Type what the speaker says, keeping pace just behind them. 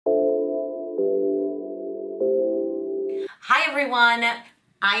Hi everyone!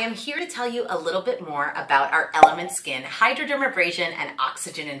 I am here to tell you a little bit more about our Element Skin Hydrodermabrasion and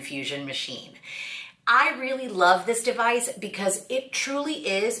Oxygen Infusion machine. I really love this device because it truly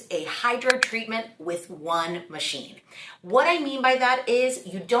is a hydro treatment with one machine. What I mean by that is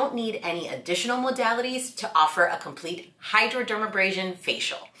you don't need any additional modalities to offer a complete hydrodermabrasion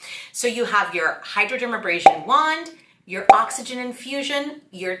facial. So you have your hydrodermabrasion wand, your oxygen infusion,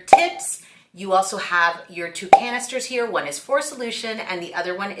 your tips. You also have your two canisters here. One is for solution and the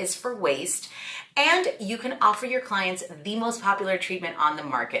other one is for waste. And you can offer your clients the most popular treatment on the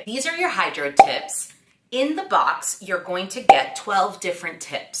market. These are your hydro tips. In the box, you're going to get 12 different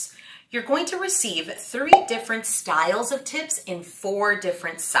tips. You're going to receive 3 different styles of tips in 4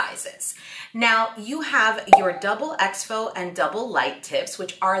 different sizes. Now, you have your double Exfo and double light tips,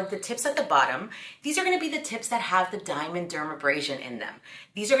 which are the tips at the bottom. These are going to be the tips that have the diamond dermabrasion in them.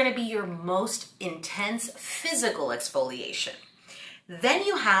 These are going to be your most intense physical exfoliation. Then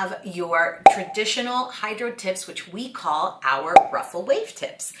you have your traditional hydro tips, which we call our Ruffle Wave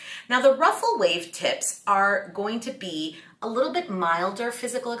tips. Now the Ruffle Wave tips are going to be a little bit milder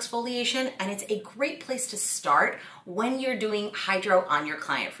physical exfoliation, and it's a great place to start when you're doing hydro on your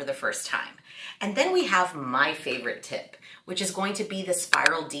client for the first time. And then we have my favorite tip, which is going to be the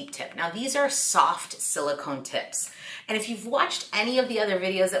spiral deep tip. Now these are soft silicone tips. And if you've watched any of the other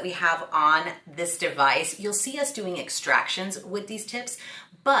videos that we have on this device, you'll see us doing extractions with these tips,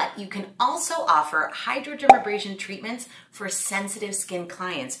 but you can also offer hydrodermabrasion treatments for sensitive skin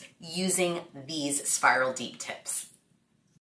clients using these spiral deep tips.